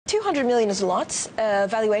200 million is a lot.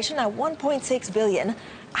 Valuation at 1.6 billion.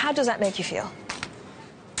 How does that make you feel?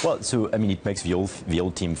 Well, so I mean, it makes the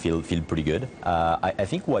old team feel pretty good. I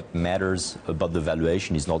think what matters about the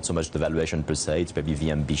valuation is not so much the valuation per se; it's maybe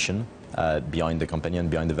the ambition behind the company and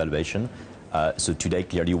behind the valuation. So today,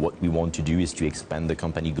 clearly, what we want to do is to expand the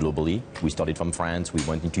company globally. We started from France, we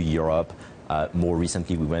went into Europe. More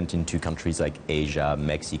recently, we went into countries like Asia,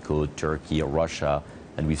 Mexico, Turkey, or Russia,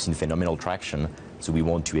 and we've seen phenomenal traction. So we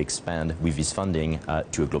want to expand with this funding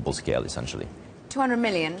to a global scale, essentially. 200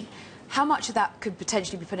 million. How much of that could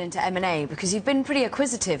potentially be put into M&A? Because you've been pretty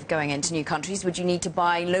acquisitive going into new countries. Would you need to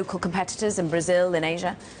buy local competitors in Brazil, in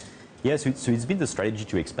Asia? Yes, so it's been the strategy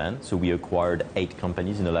to expand. So we acquired 8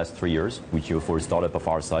 companies in the last 3 years, which for a startup of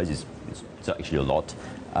our size is actually a lot.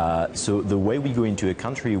 So the way we go into a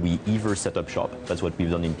country, we either set up shop. That's what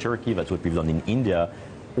we've done in Turkey, that's what we've done in India.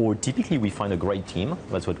 Or typically we find a great team.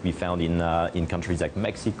 That's what we found in countries like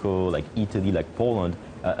Mexico, like Italy, like Poland,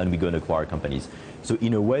 and we go and acquire companies. So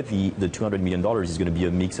in a way, the $200 million is going to be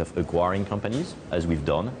a mix of acquiring companies, as we've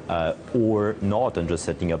done, or not, and just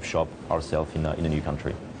setting up shop ourselves in a new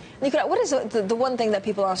country. Nicolas, what is the one thing that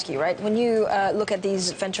people ask you, right? When you look at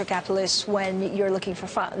these venture capitalists, when you're looking for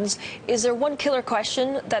funds, is there one killer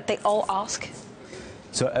question that they all ask?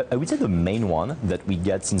 So I would say the main one that we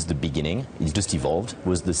get since the beginning, it's just evolved,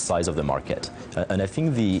 was the size of the market. And I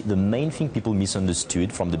think the main thing people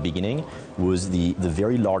misunderstood from the beginning was the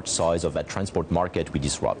very large size of that transport market we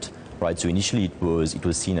disrupt. Right? So initially it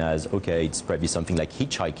was seen as, okay, it's probably something like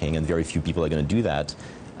hitchhiking and very few people are going to do that.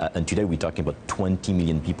 And today we're talking about 20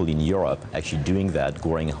 million people in Europe actually doing that,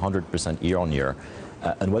 growing 100% year on year.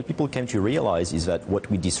 And what people came to realize is that what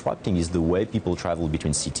we're disrupting is the way people travel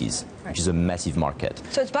between cities, which is a massive market.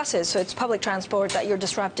 So it's buses, so it's public transport that you're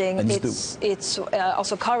disrupting. And it's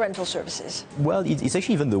also car rental services. Well, it's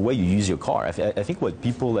actually even the way you use your car. I think what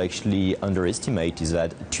people actually underestimate is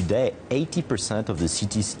that today 80% of the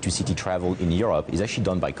city-to-city travel in Europe is actually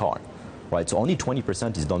done by car. Right, so only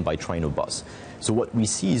 20% is done by train or bus. So what we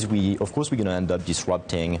see is of course, we're going to end up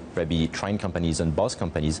disrupting maybe train companies and bus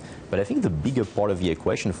companies, but I think the bigger part of the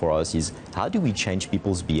equation for us is how do we change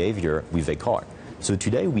people's behavior with a car? So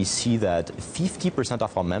today we see that 50%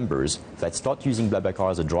 of our members that start using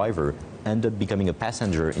BlaBlaCar as a driver end up becoming a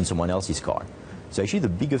passenger in someone else's car. So actually the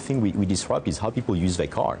bigger thing we disrupt is how people use their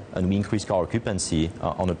car, and we increase car occupancy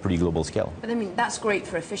on a pretty global scale. But I mean, that's great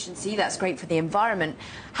for efficiency, that's great for the environment.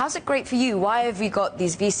 How's it great for you? Why have you got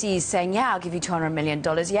these VCs saying, yeah, I'll give you $200 million,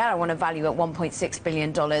 yeah, I want to value at $1.6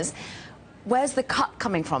 billion. Where's the cut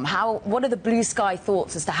coming from? What are the blue sky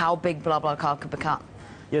thoughts as to how big BlaBlaCar could become?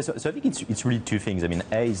 Yeah, so I think it's really two things. I mean,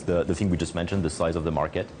 A is the thing we just mentioned, the size of the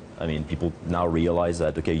market. I mean, people now realize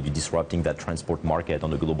that, okay, you're disrupting that transport market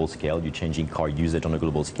on a global scale, you're changing car usage on a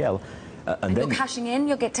global scale. And then you're cashing in,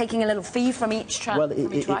 you're taking a little fee from each ride?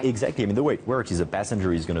 Exactly. I mean, the way it works is a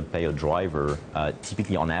passenger is going to pay a driver,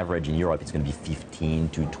 typically on average in Europe, it's going to be 15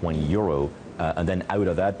 to 20 euro. And then out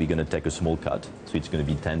of that, we're going to take a small cut. So it's going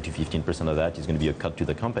to be 10 to 15% of that is going to be a cut to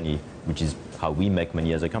the company, which is how we make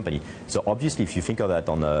money as a company. So obviously, if you think of that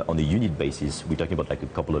on a unit basis, we're talking about like a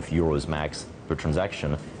couple of euros max per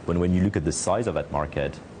transaction. But when you look at the size of that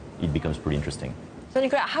market, it becomes pretty interesting. So,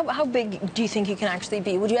 Nicolas, how big do you think you can actually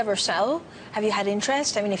be? Would you ever sell? Have you had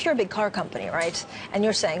interest? I mean, if you're a big car company, right, and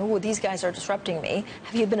you're saying, oh, these guys are disrupting me,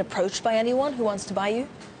 have you been approached by anyone who wants to buy you?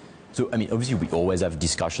 So, I mean, obviously, we always have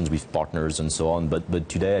discussions with partners and so on. But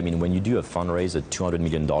today, I mean, when you do a fundraise at $200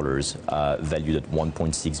 million, valued at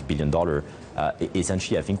 $1.6 billion,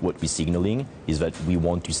 essentially, I think what we're signaling is that we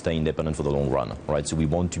want to stay independent for the long run, right? So we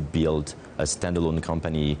want to build a standalone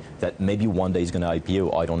company that maybe one day is going to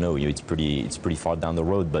IPO. I don't know. You know, it's pretty far down the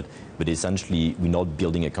road. But essentially, we're not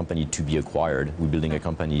building a company to be acquired. We're building a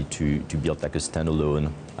company to build like a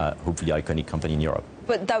standalone, hopefully iconic company in Europe.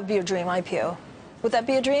 But that would be your dream IPO. Would that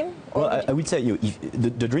be a dream? Well, I would say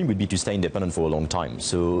the dream would be to stay independent for a long time.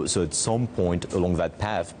 So at some point along that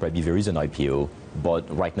path, probably there is an IPO.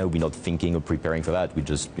 But right now, we're not thinking or preparing for that. We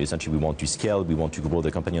just essentially we want to scale. We want to grow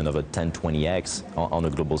the company another 10, 20x on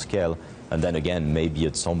a global scale. And then again, maybe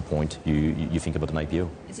at some point you think about an IPO.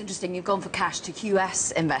 It's interesting. You've gone for cash to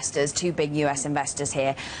US investors, 2 big US investors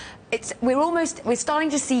here. We're starting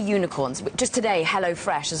to see unicorns. Just today,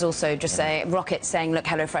 HelloFresh is also just saying, Rocket saying, look,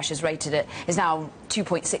 HelloFresh is now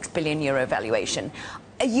 2.6 billion euro valuation.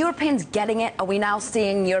 Are Europeans getting it? Are we now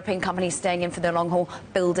seeing European companies staying in for the long haul,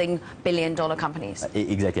 building billion-dollar companies?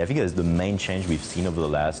 Exactly. I think that's the main change we've seen over the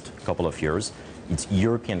last couple of years. It's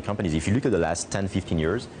European companies. If you look at the last 10, 15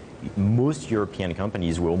 years, most European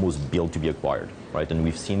companies were almost built to be acquired, right? And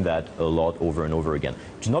we've seen that a lot over and over again,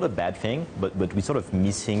 which is not a bad thing, but we're sort of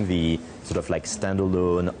missing the sort of like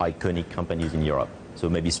standalone, iconic companies in Europe. So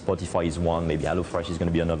maybe Spotify is one, maybe HelloFresh is going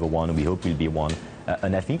to be another one, we hope will be one.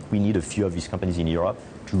 And I think we need a few of these companies in Europe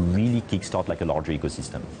to really kickstart like a larger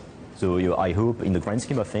ecosystem. So I hope, in the grand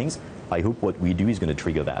scheme of things, I hope what we do is going to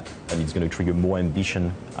trigger that, and it's going to trigger more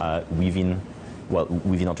ambition within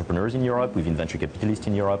entrepreneurs in Europe, within venture capitalists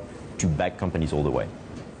in Europe, to back companies all the way.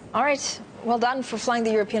 All right. Well done for flying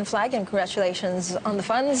the European flag, and congratulations on the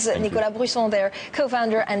funds. Nicolas Brusson there,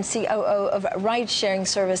 co-founder and COO of ride-sharing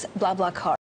service BlaBlaCar.